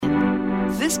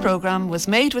This programme was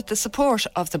made with the support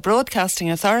of the Broadcasting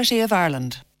Authority of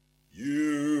Ireland.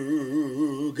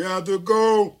 You got to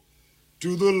go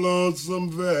to the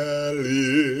Lonesome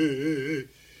Valley.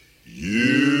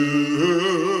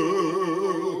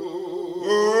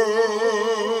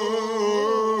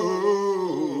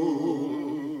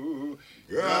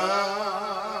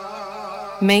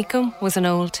 Macomb was an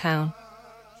old town,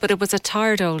 but it was a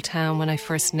tired old town when I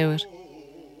first knew it.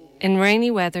 In rainy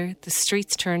weather, the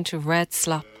streets turned to red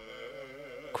slop.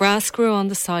 Grass grew on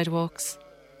the sidewalks.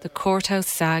 The courthouse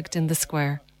sagged in the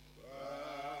square.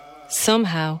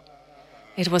 Somehow,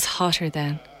 it was hotter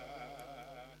then.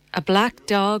 A black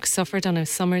dog suffered on a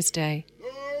summer's day.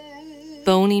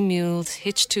 Bony mules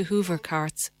hitched to Hoover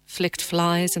carts flicked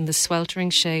flies in the sweltering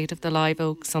shade of the live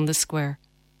oaks on the square.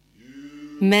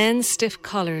 Men's stiff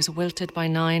collars wilted by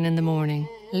 9 in the morning.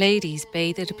 Ladies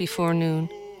bathed before noon,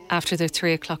 after their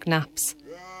 3 o'clock naps,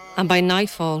 and by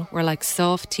nightfall were like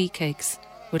soft tea cakes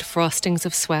with frostings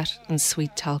of sweat and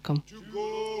sweet talcum.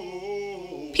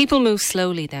 People moved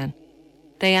slowly then.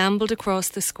 They ambled across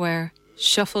the square,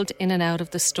 shuffled in and out of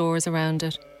the stores around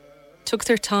it, took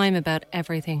their time about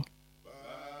everything.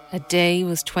 A day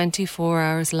was 24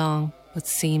 hours long, but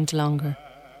seemed longer.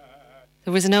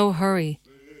 There was no hurry,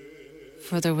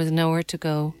 for there was nowhere to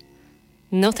go.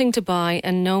 Nothing to buy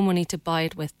and no money to buy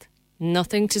it with.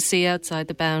 Nothing to see outside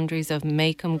the boundaries of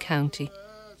Macomb County.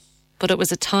 But it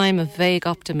was a time of vague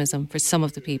optimism for some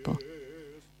of the people.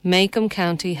 Macomb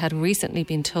County had recently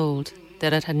been told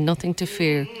that it had nothing to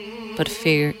fear but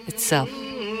fear itself.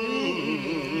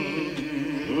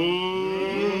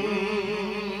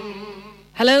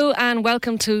 Hello and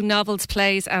welcome to Novels,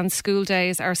 Plays and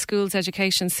Schooldays, our school's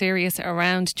education series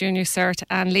around Junior Cert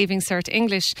and Leaving Cert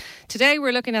English. Today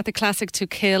we're looking at the classic To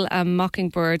Kill a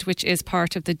Mockingbird, which is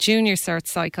part of the Junior Cert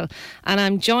cycle. And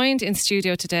I'm joined in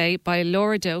studio today by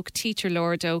Laura Doke, teacher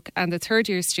Laura Doke, and the third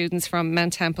year students from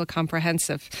Mount Temple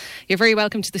Comprehensive. You're very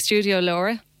welcome to the studio,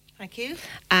 Laura. Thank you.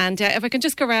 And if I can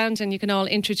just go around and you can all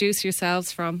introduce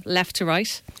yourselves from left to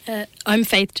right. I'm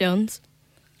Faith Jones.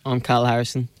 I'm Cal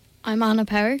Harrison. I'm Anna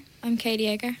Power. I'm Katie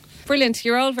Egger. Brilliant.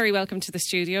 You're all very welcome to the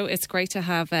studio. It's great to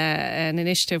have an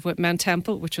initiative with Mount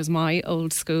Temple, which was my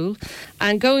old school,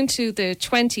 and going to the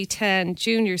 2010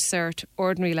 Junior Cert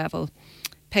Ordinary Level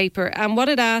paper. And what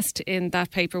it asked in that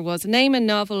paper was, name a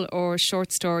novel or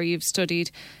short story you've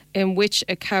studied in which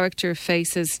a character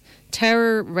faces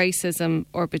terror, racism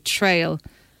or betrayal,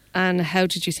 and how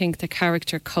did you think the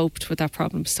character coped with that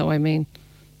problem? So I mean,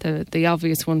 the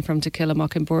obvious one from To Kill a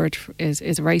Mockingbird is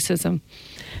racism.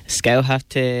 Scout had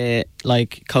to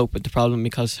cope with the problem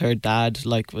because her dad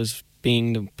was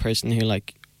being the person who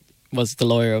was the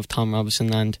lawyer of Tom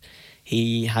Robinson, and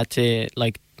he had to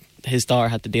his daughter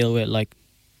had to deal with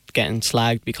getting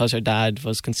slagged because her dad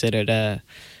was considered I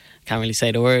can't really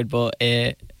say the word, but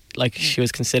she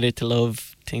was considered to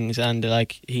love things, and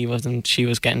he wasn't. She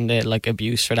was getting the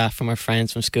abuse for that from her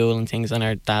friends from school and things, and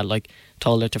her dad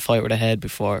told her to fight with her head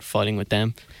before fighting with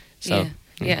them. So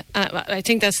yeah. I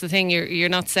think that's the thing you're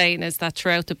not saying is that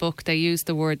throughout the book they use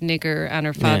the word nigger, and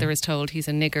her father is told he's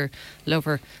a nigger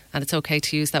lover, and it's okay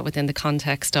to use that within the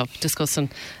context of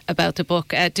discussing about the book.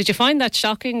 Did you find that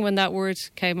shocking when that word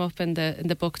came up in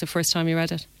the book the first time you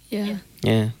read it? Yeah.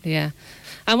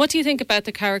 And what do you think about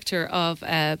the character of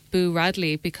Boo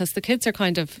Radley? Because the kids are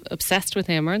kind of obsessed with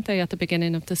him, aren't they, at the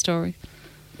beginning of the story?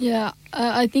 Yeah,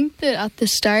 I think that at the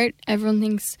start everyone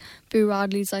thinks Boo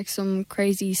Radley's some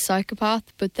crazy psychopath,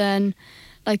 but then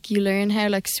you learn how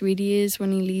sweet he is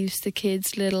when he leaves the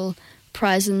kids little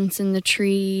presents in the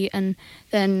tree, and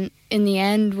then in the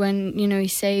end when he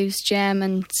saves Jem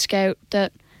and Scout,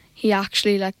 that he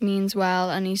actually means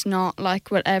well, and he's not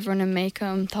what everyone in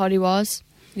Macomb thought he was.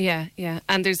 Yeah.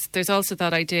 And there's also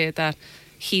that idea that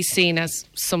he's seen as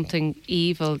something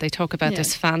evil. They talk about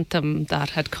this phantom that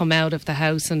had come out of the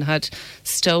house and had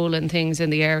stolen things in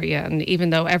the area, and even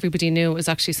though everybody knew it was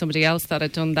actually somebody else that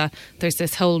had done that, there's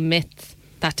this whole myth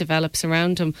that develops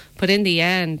around him. But in the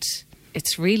end,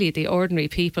 it's really the ordinary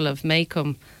people of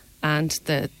Macomb and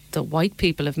the white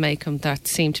people of Macomb that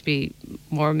seem to be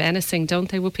more menacing, don't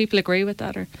they? Would people agree with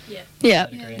that? Or? Yeah,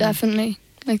 definitely.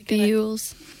 The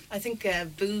Yules. I think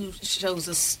Boo shows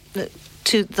us,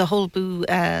 the whole Boo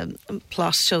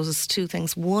plot shows us two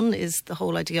things. One is the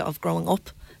whole idea of growing up.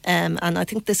 And I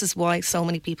think this is why so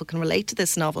many people can relate to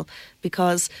this novel,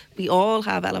 because we all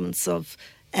have elements of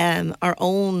our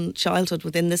own childhood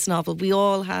within this novel. We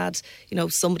all had,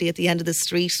 somebody at the end of the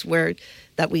street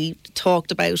that we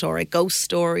talked about, or a ghost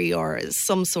story, or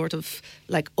some sort of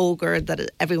ogre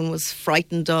that everyone was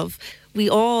frightened of. We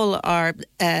all are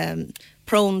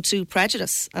prone to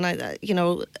prejudice. And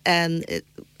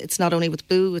it's not only with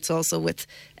Boo, it's also with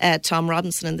Tom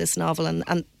Robinson in this novel,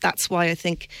 and that's why I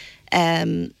think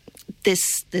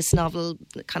this novel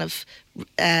kind of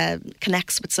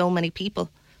connects with so many people.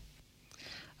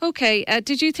 Okay,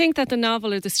 did you think that the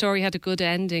novel or the story had a good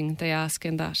ending? They ask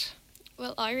in that.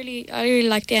 Well, I really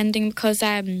liked the ending because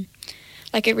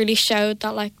it really showed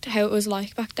that like how it was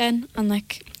like back then, and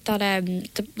like that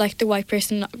the white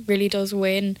person really does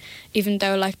win, even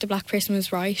though like the black person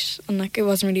was right and like it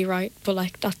wasn't really right, but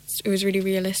like it was really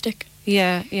realistic.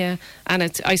 Yeah,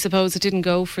 and I suppose it didn't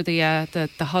go for the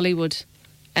Hollywood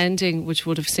ending, which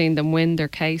would have seen them win their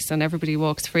case and everybody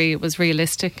walks free. It was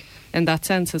realistic in that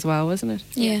sense as well, wasn't it?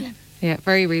 Yeah,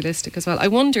 very realistic as well. I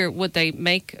wonder, would they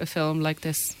make a film like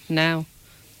this now?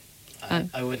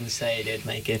 I wouldn't say they'd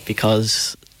make it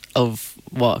because of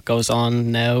what goes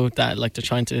on now, that like they're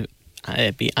trying to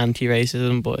be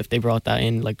anti-racism, but if they brought that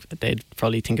in, like they'd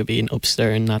probably think it'd be an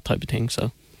upstir and that type of thing.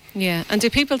 So yeah. And do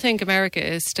people think America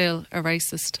is still a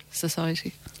racist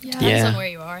society? Yeah, depends on where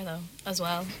you are though as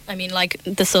well. I mean, like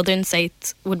the southern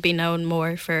states would be known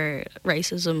more for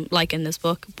racism, like in this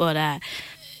book, but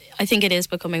I think it is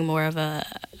becoming more of an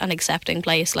accepting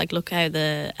place. Like, look how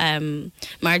the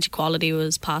marriage equality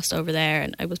was passed over there,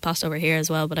 and it was passed over here as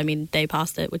well, but I mean they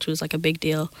passed it, which was like a big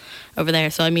deal over there.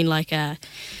 So I mean, like I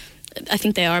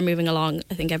think they are moving along.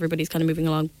 I think everybody's kind of moving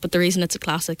along, but the reason it's a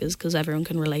classic is because everyone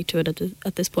can relate to it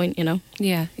at this point, you know.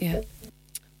 Yeah.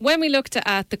 When we looked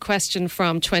at the question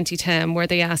from 2010, where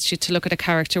they asked you to look at a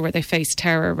character where they faced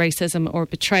terror, racism or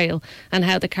betrayal, and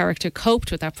how the character coped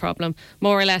with that problem,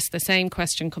 more or less the same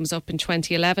question comes up in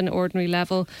 2011 ordinary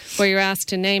level, where you're asked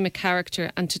to name a character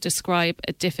and to describe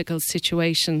a difficult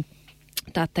situation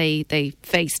that they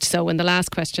faced. So in the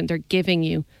last question, they're giving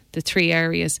you the three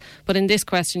areas, but in this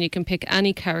question you can pick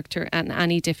any character and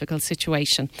any difficult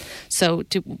situation. So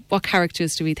what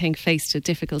characters do we think faced a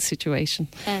difficult situation?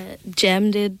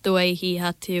 Jem did, the way he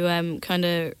had to kind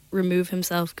of remove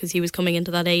himself because he was coming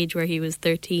into that age where he was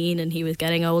 13 and he was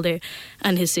getting older,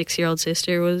 and his 6-year-old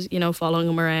sister was, you know, following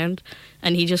him around,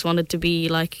 and he just wanted to be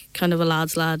like kind of a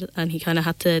lad's lad, and he kind of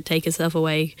had to take himself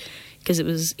away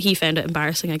because he found it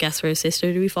embarrassing, I guess, for his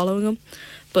sister to be following him.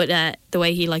 But the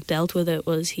way he like dealt with it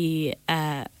was he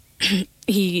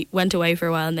went away for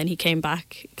a while, and then he came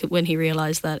back when he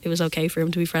realised that it was okay for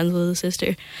him to be friends with his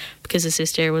sister, because his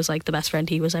sister was like the best friend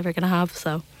he was ever going to have.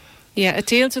 So yeah, it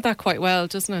deals with that quite well,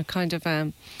 doesn't it? Kind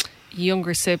of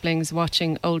younger siblings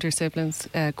watching older siblings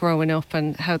growing up,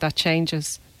 and how that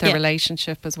changes their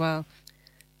relationship as well.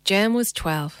 Jem was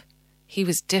 12. He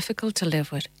was difficult to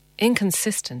live with,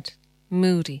 inconsistent,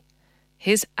 moody.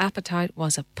 His appetite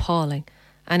was appalling,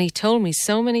 and he told me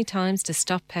so many times to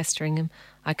stop pestering him.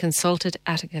 I consulted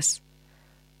Atticus.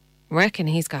 Reckon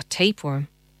he's got tapeworm.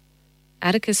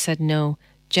 Atticus said no,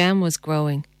 Jem was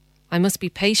growing. I must be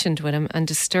patient with him and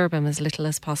disturb him as little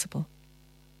as possible.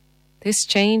 This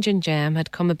change in Jem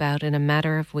had come about in a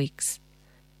matter of weeks.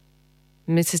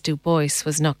 Mrs. Du Bois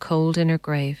was not cold in her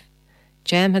grave.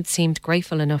 Jem had seemed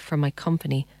grateful enough for my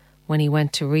company when he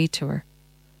went to read to her.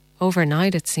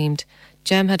 Overnight, it seemed,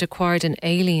 Jem had acquired an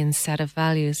alien set of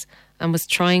values and was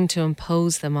trying to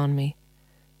impose them on me.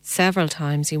 Several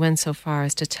times he went so far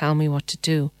as to tell me what to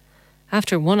do.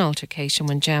 After one altercation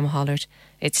when Jem hollered,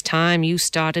 "It's time you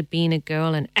started being a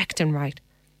girl and acting right,"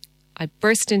 I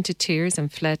burst into tears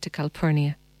and fled to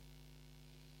Calpurnia.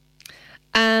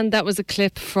 And that was a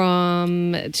clip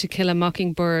from To Kill a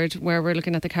Mockingbird, where we're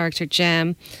looking at the character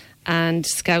Jem, and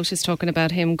Scout is talking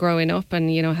about him growing up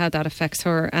and, you know, how that affects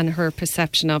her and her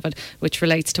perception of it, which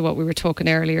relates to what we were talking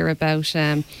earlier about,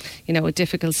 you know, a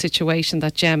difficult situation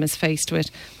that Jem is faced with,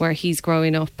 where he's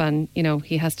growing up and, you know,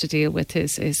 he has to deal with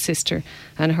his sister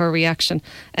and her reaction.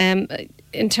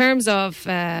 In terms of,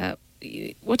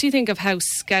 what do you think of how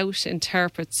Scout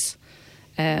interprets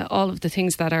all of the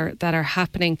things that are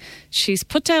happening? She's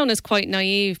put down as quite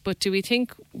naive, but do we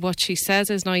think what she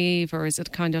says is naive, or is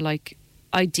it kind of like,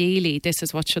 ideally this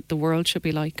is what the world should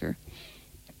be like her?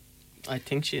 I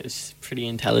think she is pretty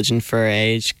intelligent for her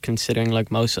age, considering like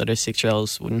most other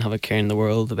 6-year-olds wouldn't have a care in the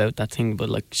world about that thing, but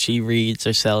like she reads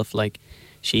herself, like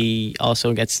she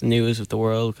also gets the news of the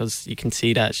world, because you can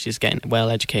see that she's getting well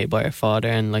educated by her father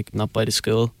and like not by the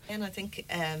school. And I think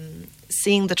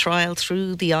seeing the trial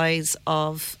through the eyes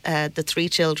of the 3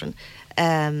 children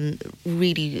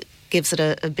really gives it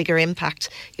a bigger impact.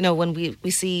 You know, when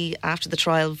we see after the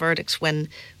trial verdict, when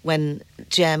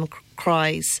Jem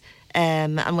cries,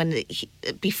 and when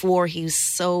before he's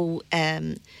so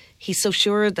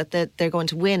sure that they're going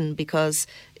to win, because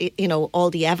you know all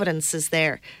the evidence is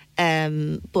there.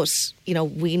 But you know,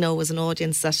 we know as an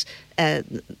audience that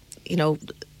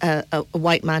a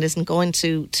white man isn't going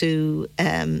to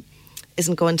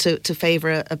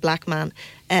favour a black man.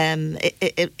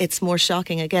 It's more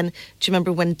shocking. Again, do you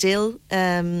remember when Dill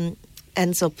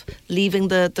ends up leaving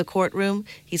the courtroom?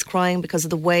 He's crying because of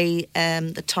the way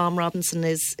that Tom Robinson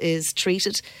is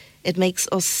treated. It makes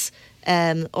us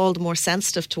all the more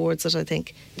sensitive towards it, I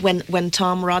think. When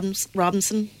Tom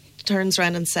Robinson turns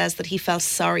around and says that he felt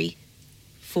sorry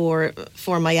for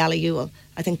Mayala Ewell,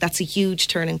 I think that's a huge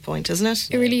turning point, isn't it?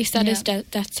 It released that his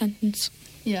death sentence.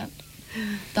 Yeah.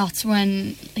 That's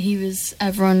when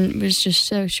everyone was just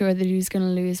so sure that he was going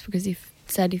to lose, because he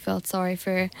said he felt sorry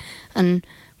for her. And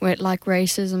with like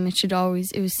racism,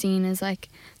 it was seen as like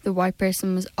the white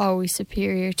person was always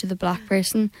superior to the black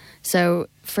person. So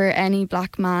for any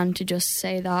black man to just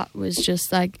say that was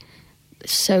just like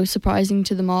so surprising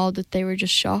to them all that they were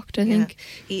just shocked, I think.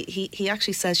 He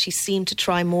actually says she seemed to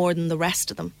try more than the rest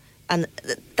of them. And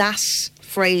that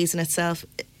phrase in itself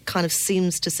kind of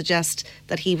seems to suggest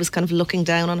that he was kind of looking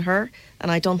down on her.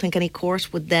 And I don't think any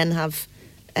court would then have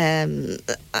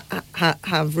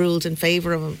ruled in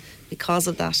favour of him because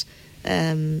of that.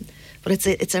 But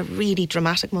it's a really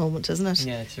dramatic moment, isn't it?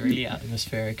 Yeah, it's a really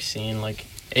atmospheric scene. Like,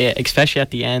 especially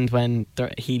at the end when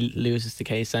he loses the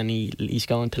case and he's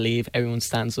going to leave, everyone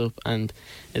stands up and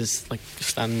is like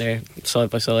standing there side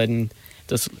by side and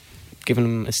just giving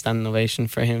him a standing ovation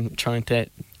for him trying to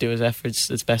do his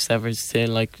best efforts to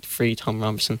like free Tom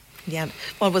Robinson. Yeah.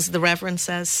 What was the Reverend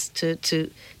says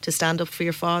to stand up for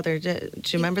your father? Do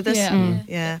you remember this? Yeah.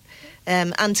 Yeah.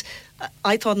 And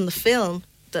I thought in the film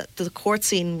that the court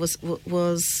scene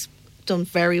was done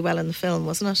very well in the film,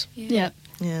 wasn't it? Yeah.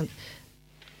 Yeah.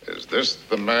 Is this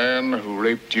the man who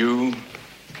raped you?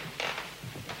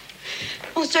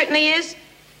 Oh, certainly is.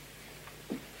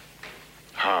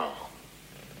 How?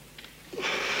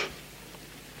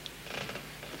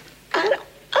 I don't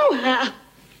know how.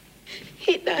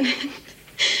 He done it.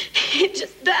 He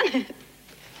just done it.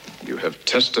 You have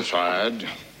testified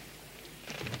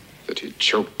that he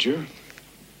choked you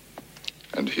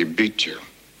and he beat you.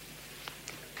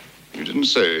 You didn't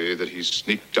say that he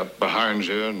sneaked up behind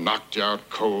you and knocked you out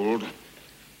cold,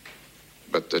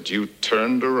 but that you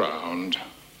turned around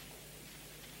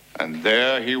and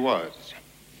there he was.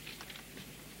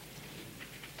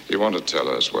 You want to tell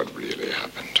us what really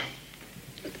happened?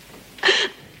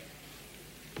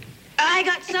 I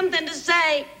got something to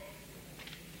say.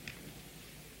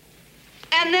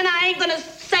 And then I ain't gonna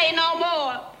say no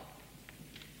more.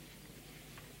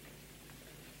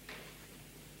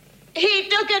 He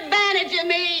took advantage of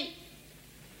me.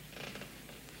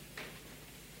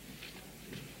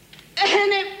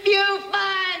 And if you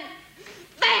find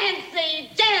fancy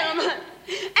gentlemen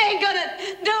ain't gonna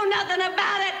do nothing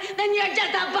about it, then you're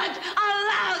just a bunch of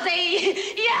lousy,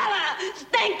 yellow,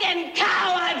 stinking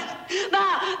cowards. The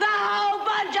whole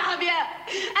bunch of you.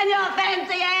 And your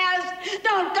fancy ass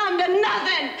don't come to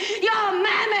nothing. Your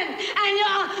Mammon and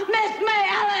your Miss May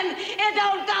Ellen, it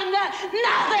don't come to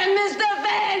nothing, Mr.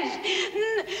 Finch.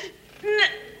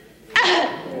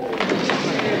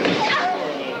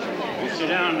 Sit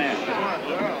down there.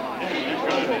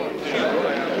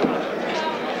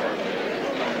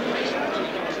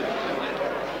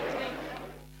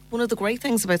 One of the great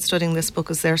things about studying this book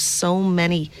is there's so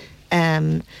many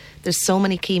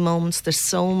key moments, there's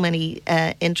so many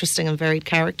interesting and varied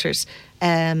characters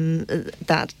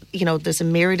that, there's a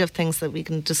myriad of things that we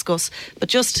can discuss. But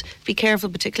just be careful,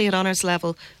 particularly at honours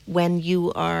level, when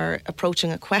you are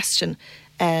approaching a question.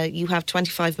 You have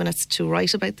 25 minutes to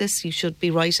write about this. You should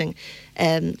be writing,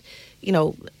 a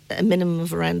minimum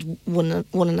of around one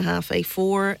and a half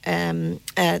A4.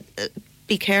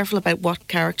 Be careful about what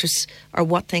characters or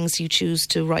what things you choose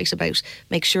to write about.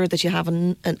 Make sure that you have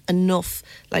enough.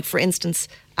 Like, for instance,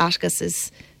 Atticus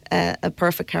is a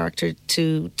perfect character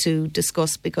to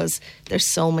discuss because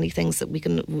there's so many things that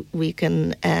we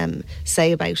can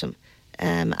say about him.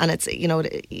 And it's,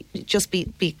 just be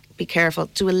careful.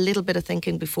 Do a little bit of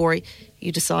thinking before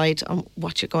you decide on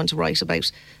what you're going to write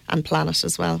about, and plan it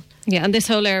as well. Yeah, and this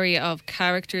whole area of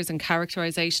characters and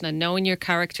characterisation and knowing your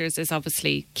characters is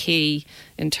obviously key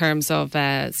in terms of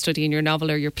studying your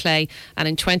novel or your play. And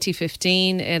in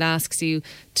 2015, it asks you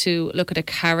to look at a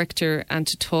character and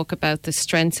to talk about the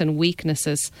strengths and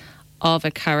weaknesses of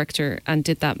a character, and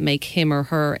did that make him or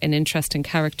her an interesting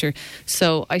character.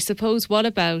 So I suppose, what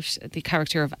about the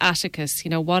character of Atticus?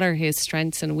 What are his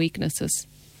strengths and weaknesses?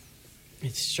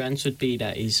 His strengths would be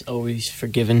that he's always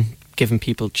forgiving, giving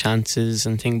people chances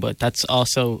and things, but that's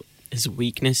also his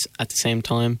weakness at the same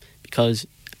time, because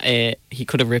he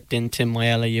could have ripped into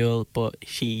Mayala Ewell, but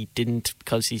he didn't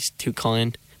because he's too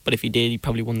kind. But if he did, he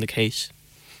probably won the case.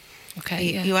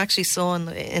 Okay, You actually saw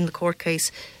in the court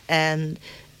case,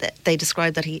 they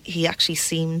described that he actually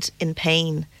seemed in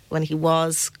pain when he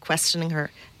was questioning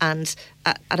her, and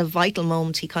at a vital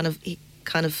moment he kind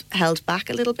of held back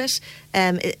a little bit.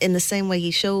 In the same way,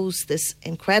 he shows this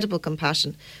incredible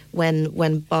compassion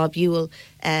when Bob Ewell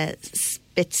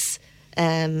spits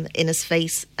in his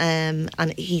face,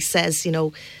 and he says, you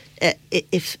know,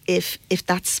 if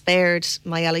that spared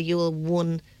Mayella Ewell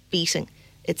one beating,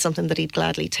 it's something that he'd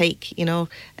gladly take, you know.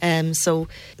 So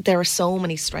there are so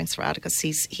many strengths for Atticus.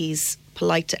 He's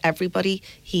polite to everybody.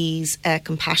 He's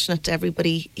compassionate to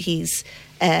everybody. He's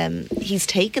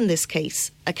taken this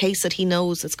case, a case that he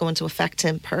knows is going to affect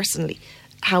him personally.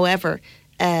 However,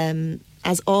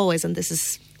 as always, and this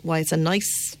is why it's a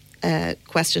nice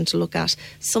question to look at,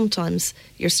 sometimes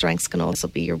your strengths can also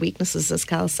be your weaknesses, as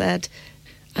Cal said.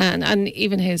 And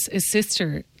even his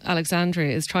sister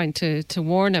Alexandria is trying to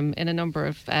warn him in a number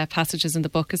of passages in the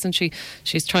book, isn't she?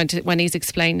 She's trying to, when he's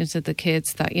explaining to the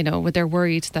kids that, you know, they're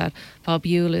worried that Bob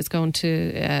Ewell is going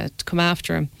to come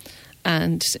after him,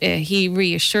 and he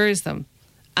reassures them.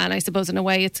 And I suppose in a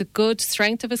way it's a good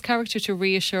strength of his character to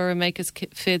reassure and make his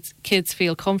kids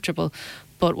feel comfortable.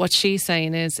 But what she's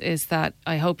saying is that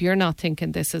I hope you're not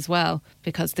thinking this as well,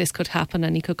 because this could happen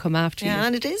and he could come after you. Yeah,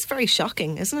 and it is very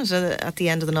shocking, isn't it, at the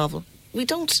end of the novel?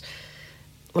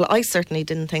 I certainly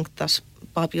didn't think that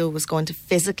Bob Ewell was going to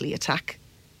physically attack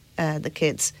the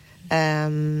kids.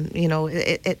 You know,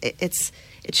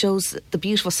 it shows the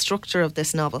beautiful structure of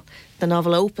this novel. The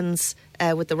novel opens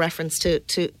with the reference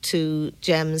to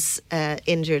Jem's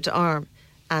injured arm.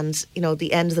 And, you know,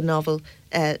 the end of the novel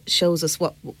shows us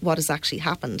what has actually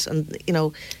happened. And, you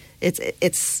know,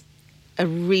 it's a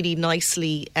really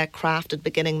nicely crafted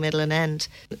beginning, middle and end.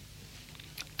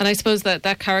 And I suppose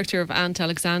that character of Aunt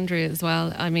Alexandria as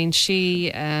well, I mean, she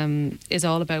is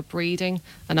all about breeding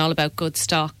and all about good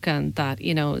stock, and that,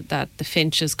 you know, that the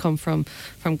finches come from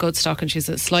good stock, and she's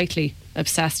slightly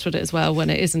obsessed with it as well when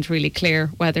it isn't really clear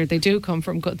whether they do come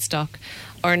from good stock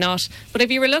or not. But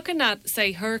if you were looking at,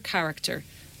 say, her character,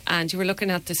 and you were looking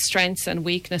at the strengths and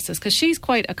weaknesses, because she's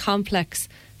quite a complex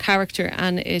character,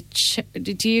 and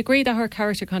do you agree that her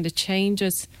character kind of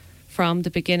changes from the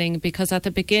beginning? Because at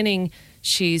the beginning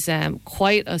she's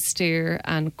quite austere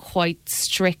and quite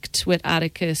strict with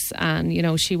Atticus, and, you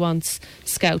know, she wants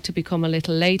Scout to become a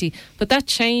little lady, but that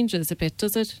changes a bit,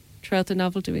 does it, throughout the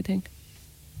novel, do we think?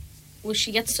 Well,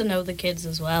 she gets to know the kids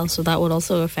as well, so that would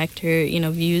also affect her, you know,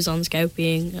 views on Scout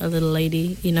being a little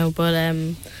lady, you know. But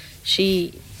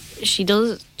she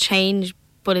does change,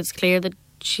 but it's clear that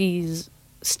she's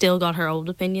still got her old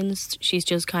opinions. She's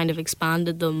just kind of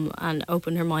expanded them and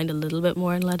opened her mind a little bit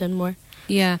more and let in more.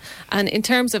 Yeah, and in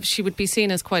terms of, she would be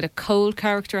seen as quite a cold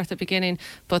character at the beginning,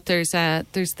 but there's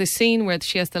the scene where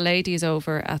she has the ladies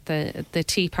over at the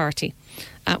tea party.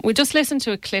 We just listened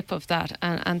to a clip of that,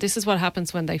 and this is what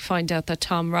happens when they find out that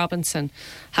Tom Robinson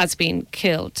has been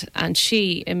killed, and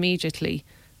she immediately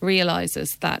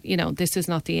realises that, you know, this is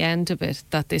not the end of it,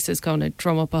 that this is going to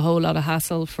drum up a whole lot of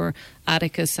hassle for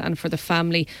Atticus and for the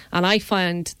family. And I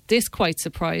find this quite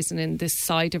surprising in this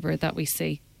side of her that we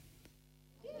see.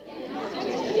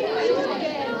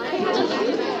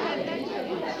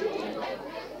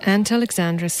 Aunt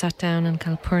Alexandra sat down in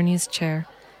Calpurnia's chair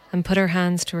and put her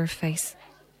hands to her face.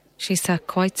 She sat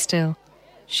quite still.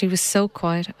 She was so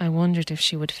quiet I wondered if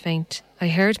she would faint. I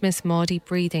heard Miss Maudie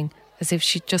breathing as if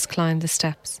she'd just climbed the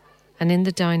steps, and in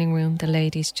the dining room the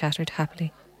ladies chattered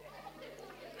happily.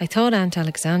 I thought Aunt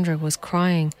Alexandra was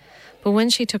crying, but when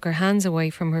she took her hands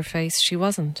away from her face, she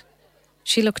wasn't.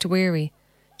 She looked weary.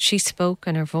 She spoke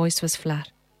and her voice was flat.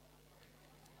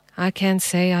 I can't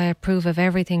say I approve of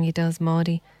everything he does,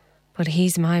 Maudie, but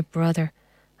he's my brother,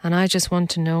 and I just want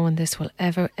to know when this will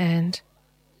ever end.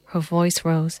 Her voice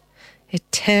rose. It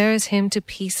tears him to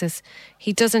pieces.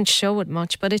 He doesn't show it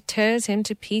much, but it tears him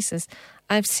to pieces.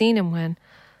 I've seen him when.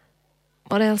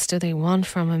 What else do they want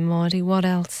from him, Maudie? What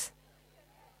else?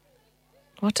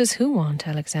 What does who want,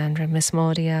 Alexandra? Miss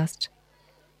Maudie asked.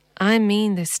 I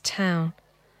mean this town.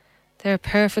 They're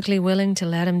perfectly willing to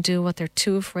let him do what they're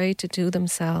too afraid to do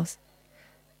themselves.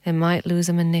 It might lose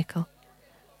him a nickel.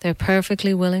 They're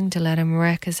perfectly willing to let him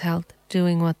wreck his health,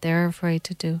 doing what they're afraid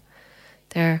to do.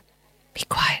 Be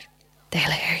quiet.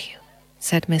 They'll hear you,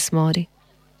 said Miss Maudie.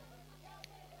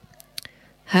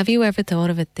 Have you ever thought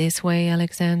of it this way,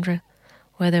 Alexandra?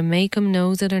 Whether Maycomb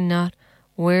knows it or not,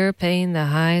 we're paying the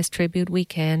highest tribute we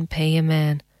can pay a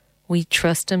man. We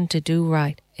trust him to do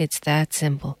right. It's that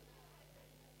simple.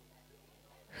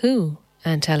 Who?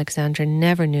 Aunt Alexandra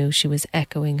never knew she was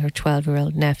echoing her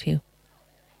 12-year-old nephew.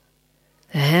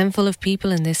 The handful of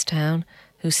people in this town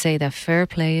who say that fair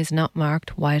play is not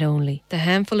marked white only. The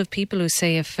handful of people who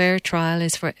say a fair trial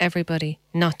is for everybody,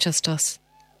 not just us.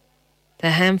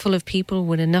 The handful of people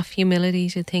with enough humility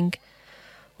to think,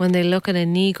 when they look at a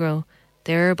Negro,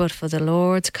 there but for the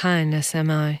Lord's kindness am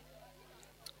I.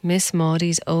 Miss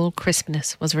Maudie's old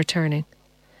crispness was returning.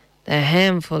 The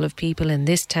handful of people in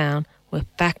this town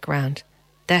with background,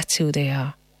 that's who they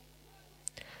are.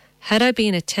 Had I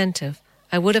been attentive,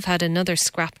 I would have had another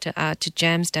scrap to add to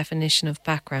Jem's definition of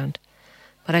background,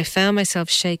 but I found myself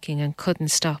shaking and couldn't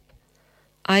stop.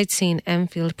 I'd seen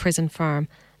Enfield Prison Farm,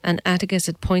 and Atticus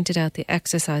had pointed out the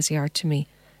exercise yard to me.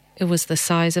 It was the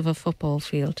size of a football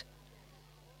field.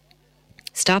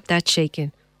 "Stop that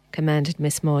shaking," commanded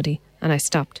Miss Maudie, and I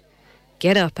stopped.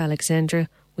 "Get up, Alexandra,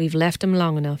 we've left him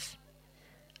long enough."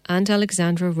 Aunt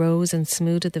Alexandra rose and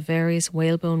smoothed the various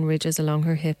whalebone ridges along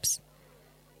her hips.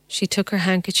 She took her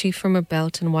handkerchief from her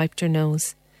belt and wiped her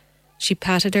nose. She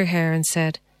patted her hair and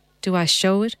said, "Do I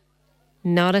show it?"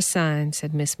 "Not a sign,"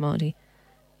 said Miss Maudie.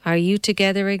 "Are you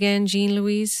together again,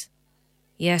 Jean-Louise?"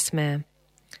 "Yes, ma'am."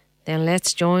 "Then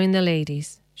let's join the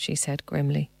ladies," she said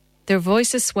grimly. Their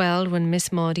voices swelled when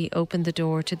Miss Maudie opened the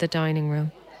door to the dining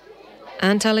room.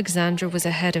 Aunt Alexandra was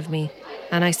ahead of me,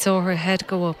 and I saw her head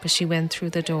go up as she went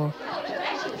through the door.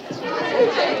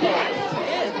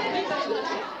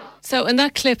 So in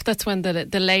that clip, that's when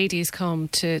the ladies come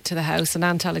to the house, and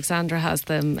Aunt Alexandra has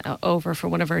them over for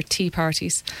one of her tea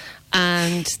parties,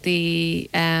 and they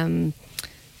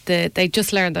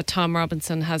just learned that Tom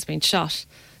Robinson has been shot.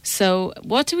 So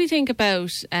what do we think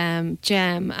about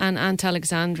Jem and Aunt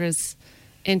Alexandra's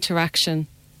interaction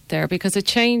there? Because it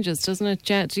changes, doesn't it?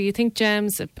 Do you think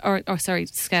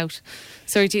Scout?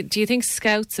 Sorry, do you think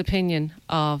Scout's opinion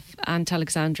of Aunt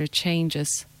Alexandra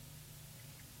changes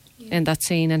in that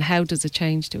scene, and how does it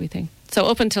change, do we think? So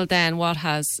up until then, what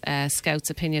has Scout's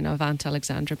opinion of Aunt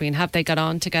Alexandra been? Have they got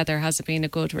on together? Has it been a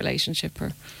good relationship?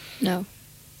 Or No,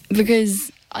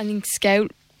 because I think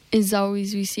Scout is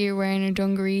always, we see her wearing her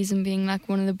dungarees and being like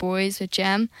one of the boys with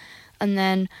Jem, and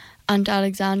then Aunt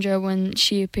Alexandra, when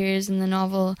she appears in the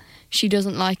novel, she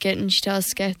doesn't like it, and she tells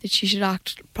Scout that she should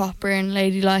act proper and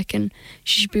ladylike and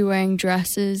she should be wearing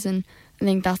dresses, and I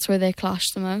think that's where they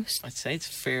clash the most. I'd say it's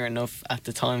fair enough at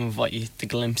the time of the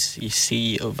glimpse you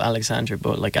see of Alexandra,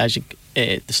 but like as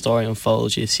the story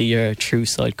unfolds, you see her true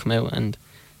side come out, and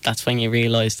that's when you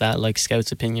realise that like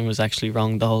Scout's opinion was actually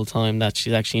wrong the whole time, that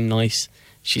she's actually nice.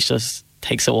 She just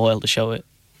takes a while to show it.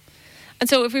 And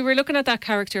so if we were looking at that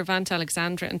character of Aunt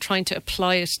Alexandra and trying to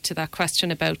apply it to that question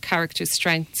about character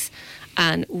strengths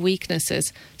and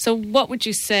weaknesses, so what would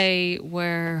you say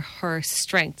were her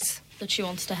strengths? That she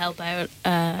wants to help out,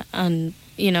 and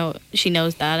you know, she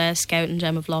knows that Scout and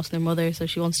Jem have lost their mother, so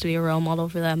she wants to be a role model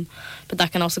for them. But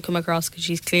that can also come across because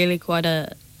she's clearly quite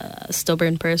a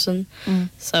stubborn person,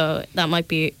 so that might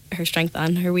be her strength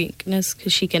and her weakness,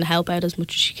 because she can help out as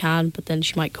much as she can, but then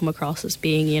she might come across as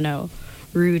being, you know,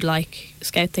 rude like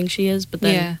Scout thinks she is. But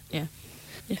then yeah.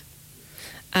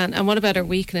 And what about her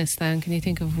weakness then? Can you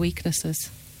think of weaknesses?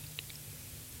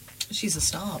 She's a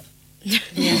snob.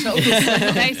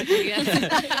 Basically,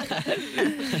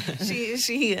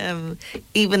 She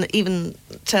even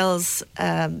tells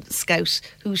Scout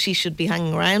who she should be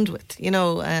hanging around with. You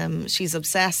know, she's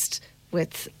obsessed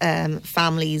with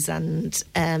families and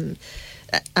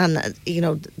you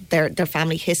know their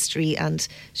family history, and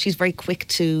she's very quick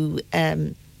to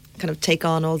kind of take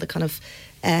on all the kind of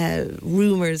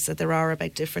rumours that there are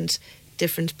about different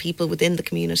people within the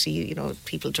community, you know,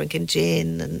 people drinking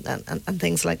gin and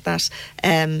things like that.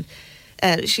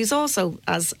 She's also,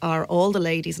 as are all the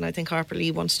ladies, and I think Harper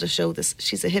Lee wanted to show this,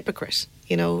 she's a hypocrite,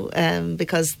 you know,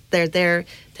 because they're there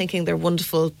thinking they're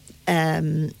wonderful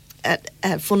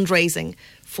fundraising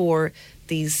for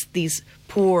these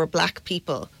poor black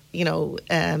people, you know,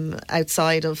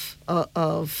 outside of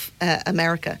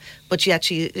America, but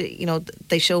yet you know,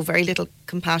 they show very little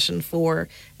compassion for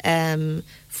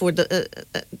the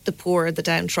poor, the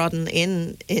downtrodden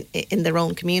in their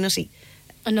own community.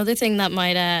 Another thing that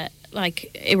might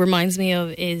it reminds me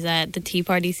of is the tea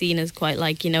party scene is quite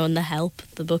like, you know, in the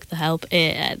book The Help,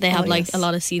 they have a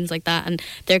lot of scenes like that, and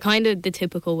they're kind of the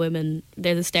typical women,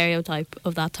 they're the stereotype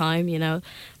of that time, you know,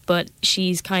 but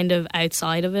she's kind of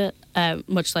outside of it,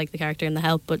 much like the character in The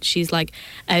Help, but she's like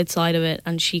outside of it,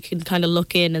 and she can kind of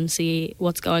look in and see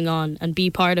what's going on and be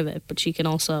part of it, but she can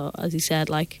also, as you said,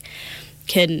 like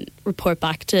can report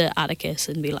back to Atticus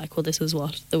and be like, well, this is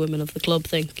what the women of the club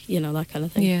think, you know, that kind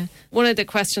of thing. Yeah. One of the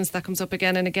questions that comes up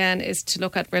again and again is to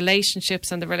look at relationships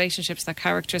and the relationships that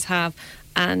characters have.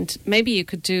 And maybe you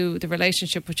could do the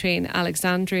relationship between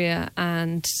Alexandria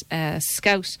and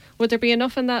Scout. Would there be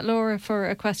enough in that, Laura, for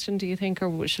a question, do you think,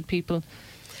 or should people...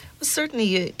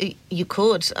 Certainly you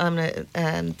could.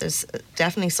 There's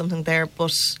definitely something there,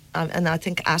 but and I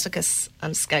think Atticus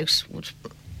and Scout would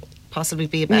possibly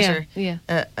be a better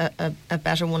a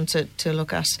better one to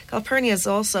look at. Calpurnia is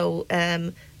also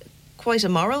quite a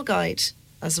moral guide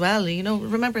as well. You know,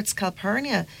 remember it's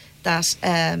Calpurnia that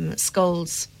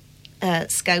scolds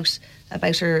Scout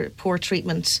about her poor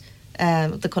treatment,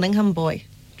 the Cunningham boy.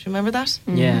 Do you remember that?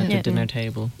 Yeah, the dinner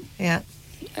table. Yeah.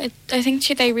 I think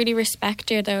they really respect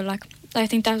her though. Like, I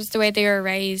think that was the way they were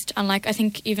raised, and like I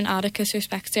think even Atticus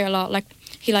respects her a lot. Like,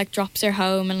 he like drops her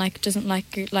home and like doesn't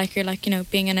like her like, you know,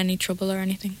 being in any trouble or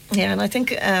anything. Yeah, and I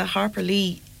think Harper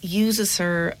Lee uses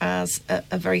her as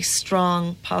a very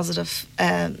strong, positive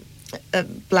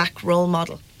black role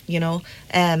model. You know,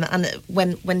 and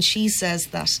when she says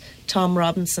that Tom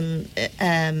Robinson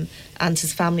and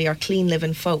his family are clean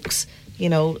living folks, you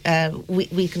know,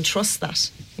 we can trust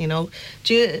that. You know,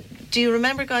 do you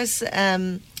remember, guys,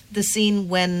 the scene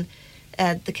when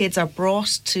the kids are brought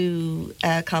to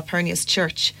Calpurnia's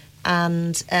church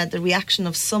and the reaction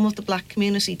of some of the black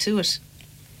community to it?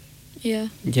 Yeah.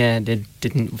 Yeah, they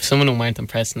didn't. Some of them weren't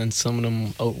impressed, and some of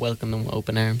them welcomed them with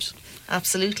open arms.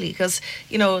 Absolutely, because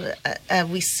you know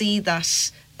we see that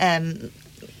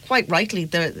quite rightly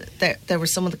there were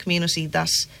some of the community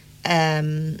that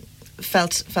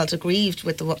felt aggrieved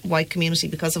with the white community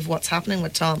because of what's happening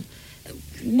with Tom.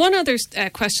 One other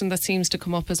question that seems to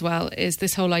come up as well is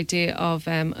this whole idea of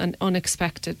an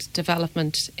unexpected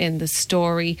development in the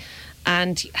story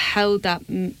and how that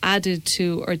added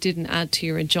to or didn't add to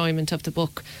your enjoyment of the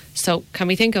book. So can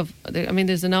we think of, I mean,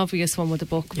 there's an obvious one with the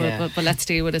book, but let's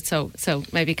deal with it. So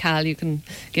maybe, Cal, you can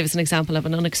give us an example of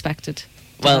an unexpected.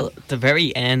 Well, the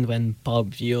very end when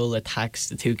Bob Yule attacks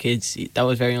the two kids, that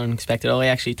was very unexpected. I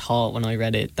actually thought when I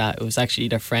read it that it was actually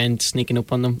their friend sneaking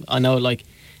up on them. I know, like,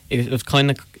 it was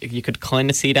kind of, you could kind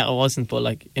of see that it wasn't, but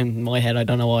like in my head, I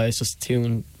don't know why, I was just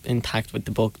too intact with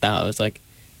the book that I was like,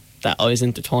 that I was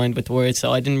intertwined with the words,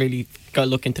 so I didn't really go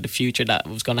look into the future that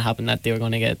was going to happen, that they were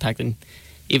going to get attacked. And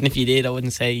even if you did, I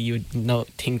wouldn't say you would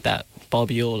think that Bob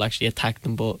Yule actually attacked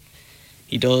them, but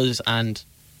he does. And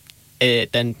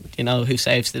then, you know, who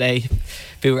saves the day?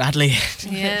 Boo Radley.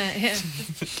 Yeah.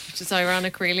 Which is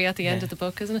ironic, really, at the end of the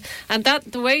book, isn't it? And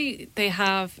that the way they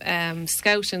have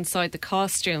Scout inside the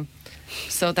costume,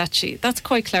 so that that's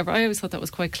quite clever. I always thought that was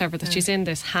quite clever, that she's in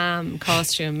this ham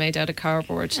costume made out of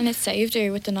cardboard. And it saved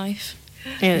her with the knife.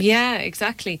 Yeah,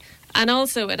 exactly. And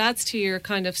also it adds to your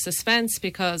kind of suspense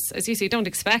because, as you say, you don't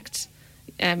expect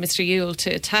Mr. Yule to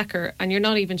attack her, and you're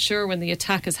not even sure when the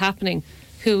attack is happening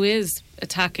who is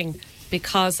attacking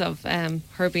because of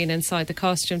her being inside the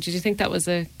costume. Did you think that was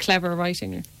a clever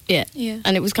writing? Yeah.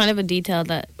 And it was kind of a detail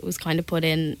that was kind of put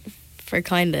in for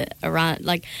kind of around,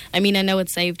 like, I mean, I know it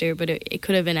saved her, but it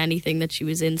could have been anything that she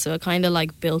was in, so it kind of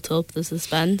like built up the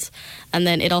suspense. And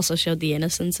then it also showed the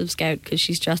innocence of Scout because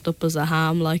she's dressed up as a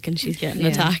ham, like, and she's getting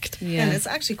attacked. Yeah, and it's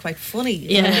actually quite funny.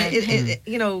 Yeah.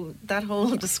 You know, that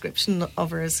whole description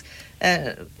of her is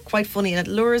quite funny, and it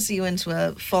lures you into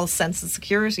a false sense of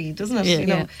security, doesn't it? You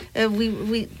know,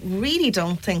 we really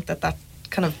don't think that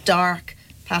kind of dark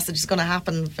passage is going to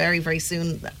happen very, very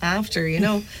soon after, you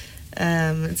know.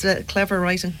 It's a clever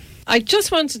writing. I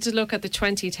just wanted to look at the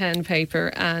 2010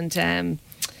 paper and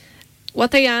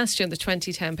what they asked you in the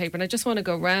 2010 paper, and I just want to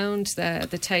go round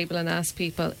the table and ask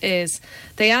people, is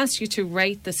they asked you to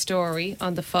rate the story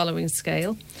on the following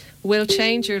scale: will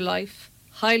change your life,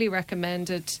 highly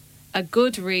recommended, a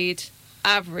good read,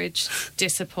 average,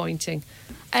 disappointing.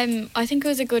 I think it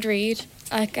was a good read.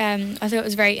 Like, I thought it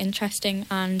was very interesting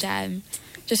and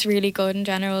just really good in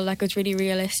general. Like, it was really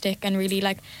realistic and really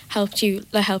like helped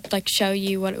show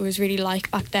you what it was really like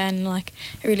back then. Like,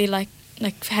 it really like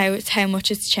how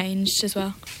much it's changed as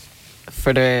well.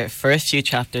 For the first few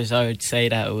chapters, I would say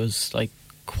that it was like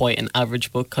quite an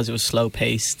average book because it was slow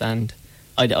paced and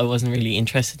I wasn't really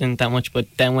interested in it that much. But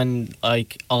then when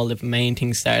like all the main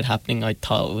things started happening, I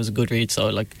thought it was a good read. So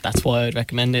like that's why I'd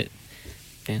recommend it.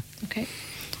 Yeah. Okay.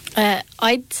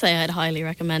 I'd say I'd highly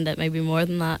recommend it, maybe more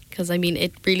than that, because I mean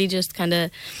it really just kind of,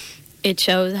 it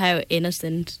shows how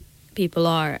innocent people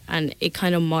are, and it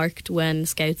kind of marked when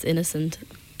Scout's innocence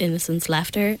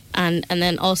left her, and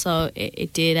then also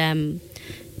it did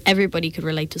everybody could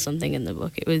relate to something in the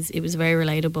book. It was a very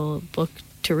relatable book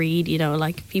to read, you know,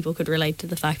 like people could relate to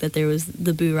the fact that there was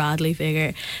the Boo Radley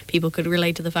figure, people could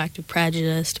relate to the fact of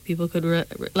prejudice, people could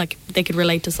they could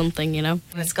relate to something, you know.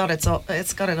 It's got it all.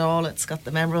 It's got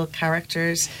the memorable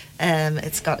characters,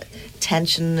 it's got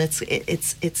tension,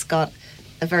 it's got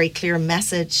a very clear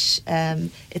message,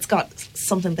 it's got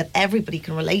something that everybody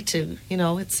can relate to, you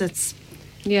know. It's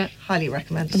highly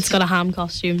recommended. It's got a ham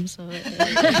costume, so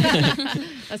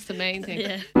that's the main thing.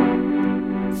 Yeah.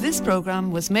 This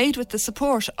programme was made with the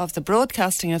support of the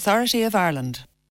Broadcasting Authority of Ireland.